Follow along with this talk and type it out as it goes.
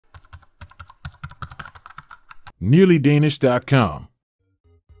nearlydanish.com.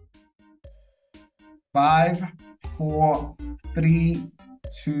 5, 4, 3,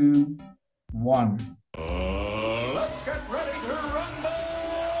 2, 1. Let's get ready to rumble!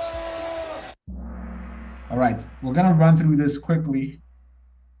 All right, we're going to run through this quickly.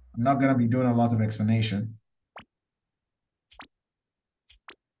 I'm not going to be doing a lot of explanation.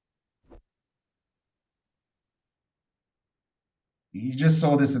 You just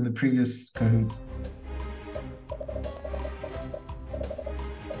saw this in the previous Kahoot.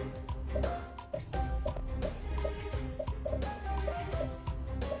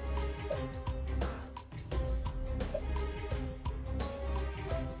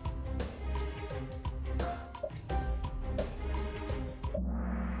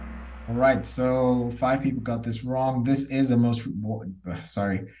 All right, so 5 people got this wrong. This is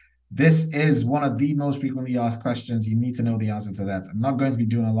This is one of the most frequently asked questions. You need to know the answer to that. I'm not going to be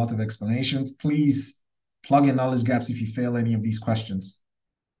doing a lot of explanations. Please plug in knowledge gaps if you fail any of these questions.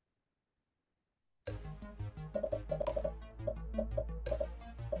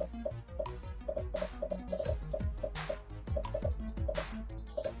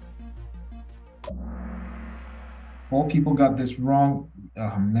 Four people got this wrong.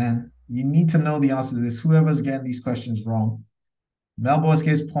 Oh, man. You need to know the answer to this. Whoever's getting these questions wrong.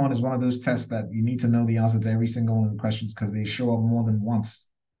 Medborgerskabsprøven is one of those tests that you need to know the answer to every single one of the questions because they show up more than once.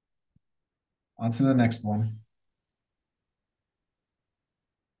 On to the next one.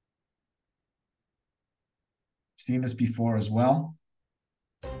 Seen this before as well.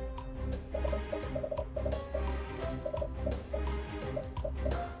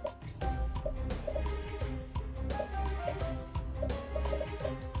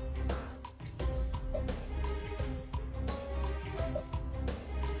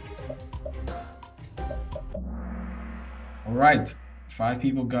 All right, 5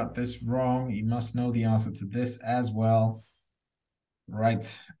 people got this wrong. You must know the answer to this as well. Right,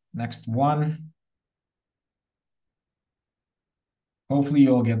 next one. Hopefully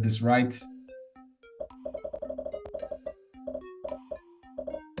you all get this right.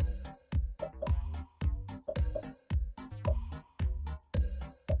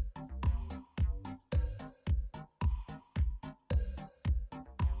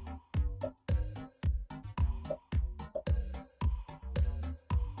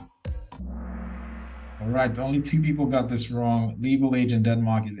 All right, only 2 people got this wrong. Legal age in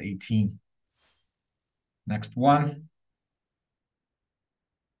Denmark is 18. Next one.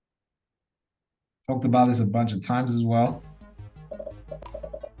 Talked about this a bunch of times as well.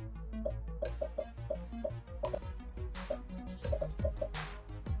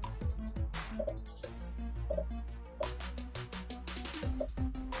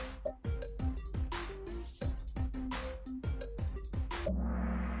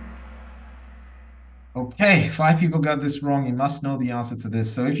 Okay, 5 people got this wrong. You must know the answer to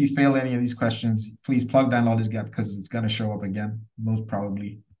this. So if you fail any of these questions, please plug that knowledge gap because it's going to show up again, most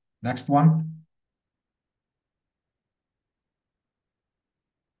probably. Next one.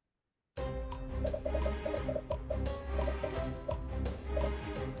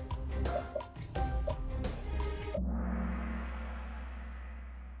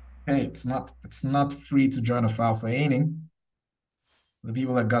 Okay, it's not free to join a file for aiming. The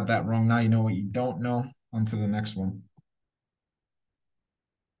people that got that wrong, now you know what you don't know. On to the next one.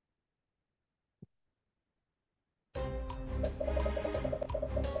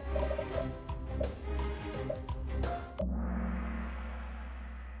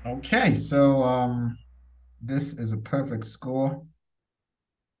 Okay, so this is a perfect score.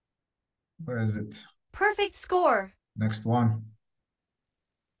 Where is it? Perfect score. Next one.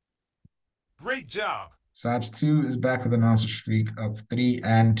 Great job. Saj 2 is back with an answer streak of 3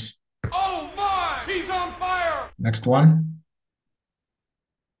 and... Oh my! He's on fire! Next one.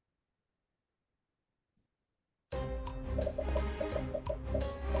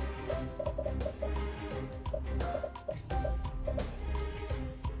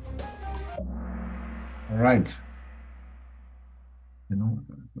 All right. You know,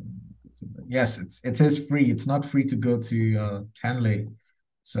 yes, it is free. It's not free to go to Tanley.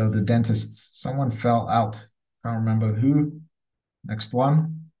 So the dentists, someone fell out. Can't remember who. Next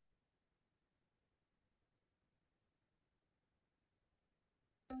one.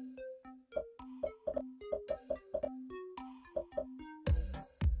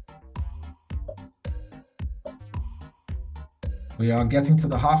 We are getting to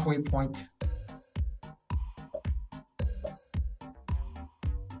the halfway point.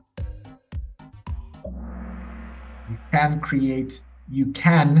 You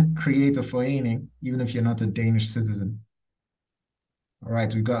can create a forening even if you're not a Danish citizen. All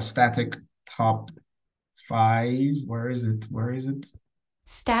right, we got static top 5. Where is it? Where is it?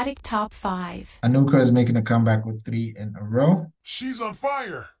 Static top 5. Anuka is making a comeback with 3 in a row. She's on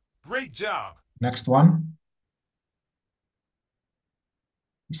fire. Great job. Next one.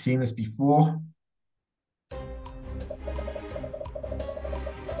 You've seen this before.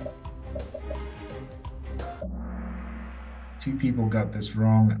 Two people got this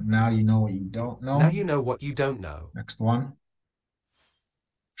wrong. Now you know what you don't know. Now you know what you don't know. Next one.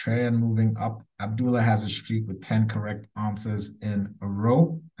 Treyan moving up. Abdullah has a streak with 10 correct answers in a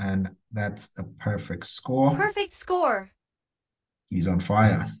row, and that's a perfect score. Perfect score. He's on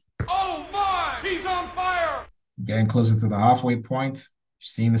fire. Oh my! He's on fire! Getting closer to the halfway point. You've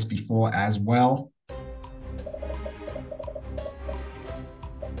seen this before as well.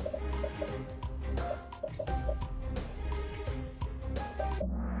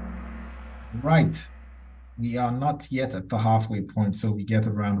 Right. We are not yet at the halfway point, so we get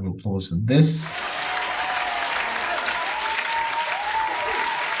a round of applause for this.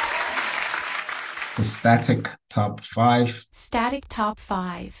 It's a static top 5. Static top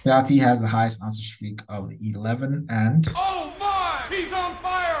 5. Shati has the highest answer streak of 11, and Oh my! He's on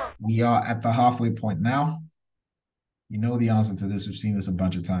fire! we are at the halfway point now. You know the answer to this. We've seen this a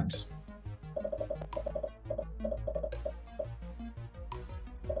bunch of times.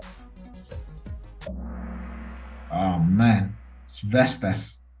 Oh, man. It's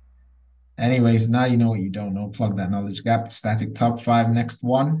Vestas. Anyways, now you know what you don't know. Plug that knowledge gap. Static top 5. Next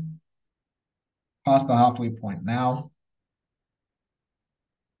one. Past the halfway point now.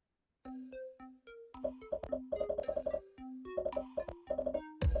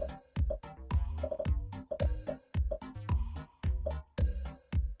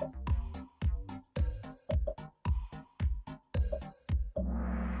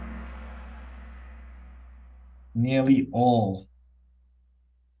 Nearly all.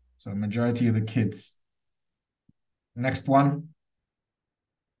 So majority of the kids. Next one.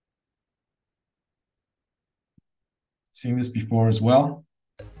 Seen this before as well.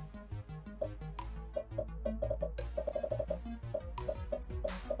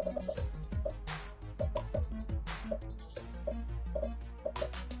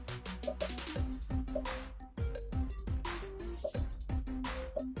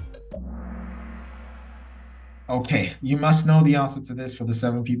 Okay, you must know the answer to this for the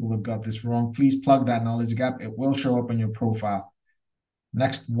 7 people that got this wrong. Please plug that knowledge gap. It will show up on your profile.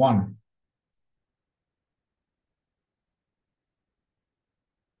 Next one.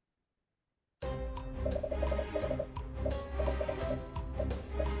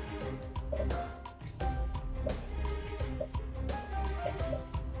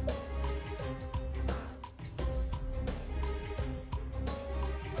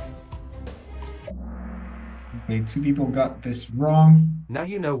 Okay, 2 people got this wrong. Now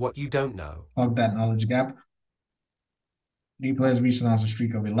you know what you don't know. Plug that knowledge gap. 3 players reached an answer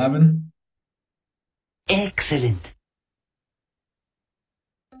streak of 11. Excellent.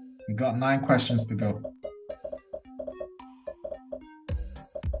 We got 9 questions to go.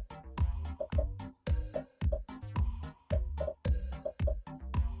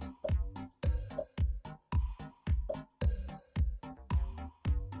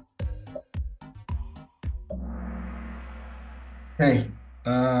 Okay,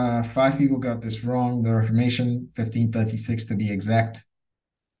 5 people got this wrong. The Reformation, 1536 to be exact.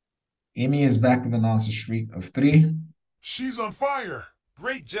 Amy is back with an answer streak of 3. She's on fire.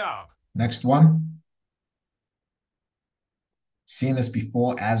 Great job. Next one. Seen this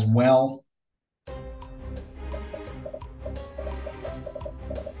before as well.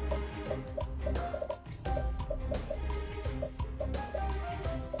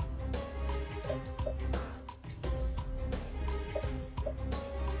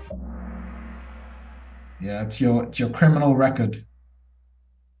 Yeah, it's your criminal record.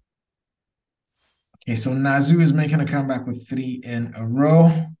 Okay, so Nazu is making a comeback with 3 in a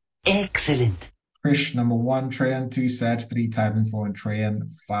row. Excellent. Krish, number 1, Treyan 2, Saj 3, Tyven 4, and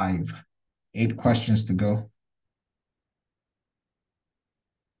Treyan 5. 8 questions to go.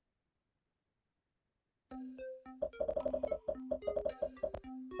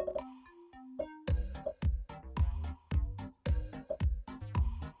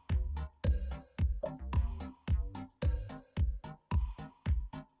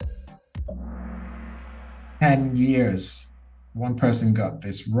 Ten years. One person got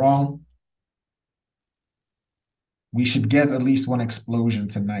this wrong. We should get at least 1 explosion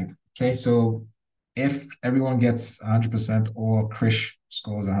tonight. Okay, so if everyone gets 100% or Krish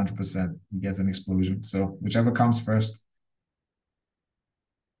scores 100%, he gets an explosion. So whichever comes first.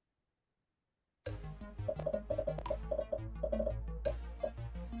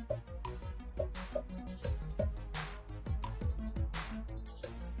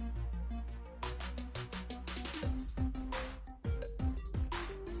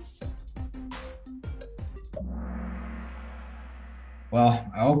 Well,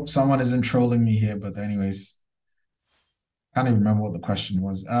 I hope someone isn't trolling me here, but anyways, can't even remember what the question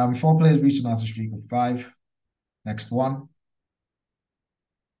was. 4 players reach an answer streak of 5. Next one.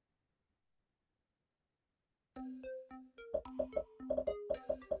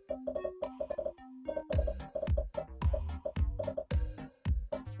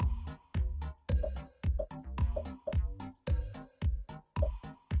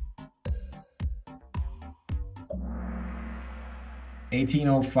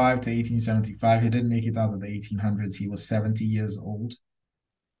 (1805 to 1875). He didn't make it out of the 1800s. He was 70 years old.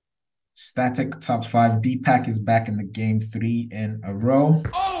 Static top 5. Deepak is back in the game, 3 in a row.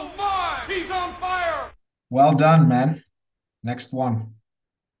 Oh my! He's on fire! Well done, man. Next one.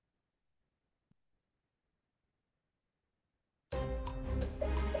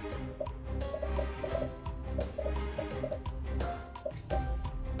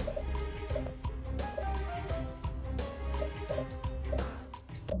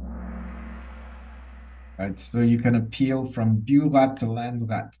 Right, so you can appeal from Buurrat to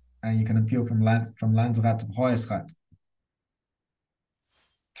Landsrat, and you can appeal from Landsrat to Hoysrat.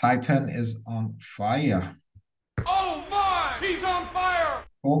 Titan is on fire. Oh my! He's on fire!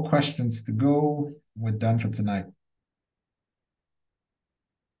 4 questions to go. We're done for tonight.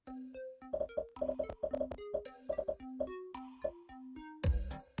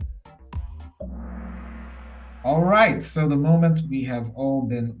 All right, so the moment we have all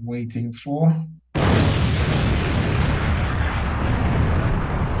been waiting for.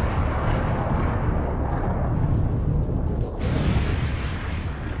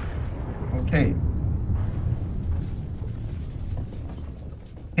 Okay.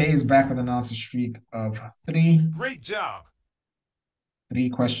 K is back with an answer streak of 3. Great job! 3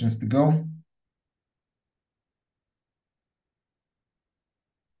 questions to go.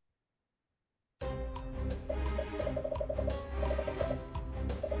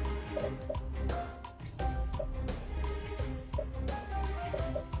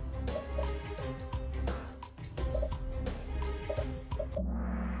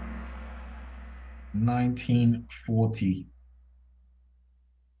 (1940).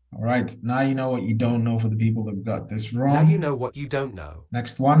 All right, now you know what you don't know for the people that got this wrong. Now you know what you don't know.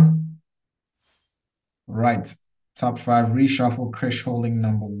 Next one. Right, top 5 reshuffle. Krish holding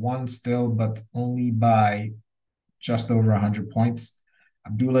number 1 still, but only by just over 100 points.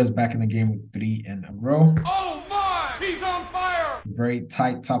 Abdullah is back in the game with 3 in a row. Oh my! He's on fire! Very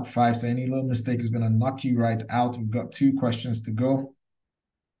tight top 5, so any little mistake is going to knock you right out. We've got 2 questions to go.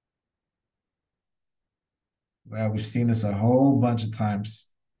 Well, we've seen this a whole bunch of times.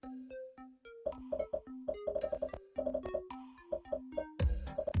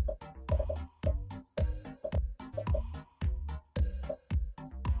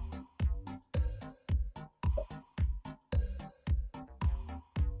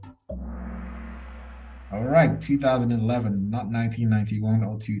 All right, 2011, not 1991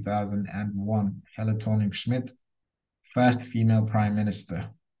 or 2001. Helle Thorning-Schmidt, first female prime minister.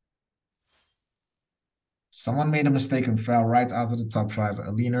 Someone made a mistake and fell right out of the top 5.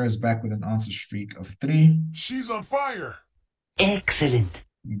 Alina is back with an answer streak of 3. She's on fire! Excellent.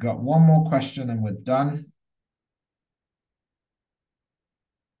 We got 1 more question and we're done.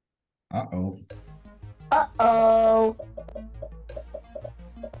 Uh-oh. Uh-oh.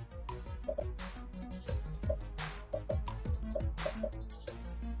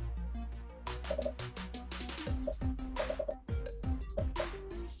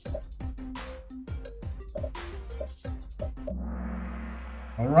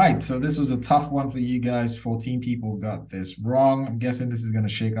 All right, so this was a tough one for you guys. 14 people got this wrong. I'm guessing this is going to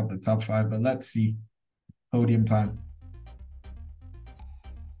shake up the top 5, but let's see. Podium time.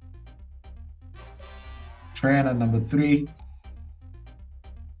 Tran at number 3.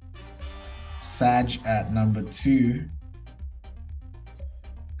 Saj at number 2.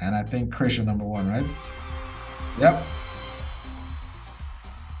 And I think Krish at number 1, right? Yep.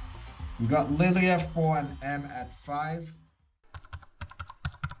 We got Lilia 4 and M at 5.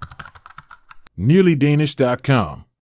 NearlyDanish.com.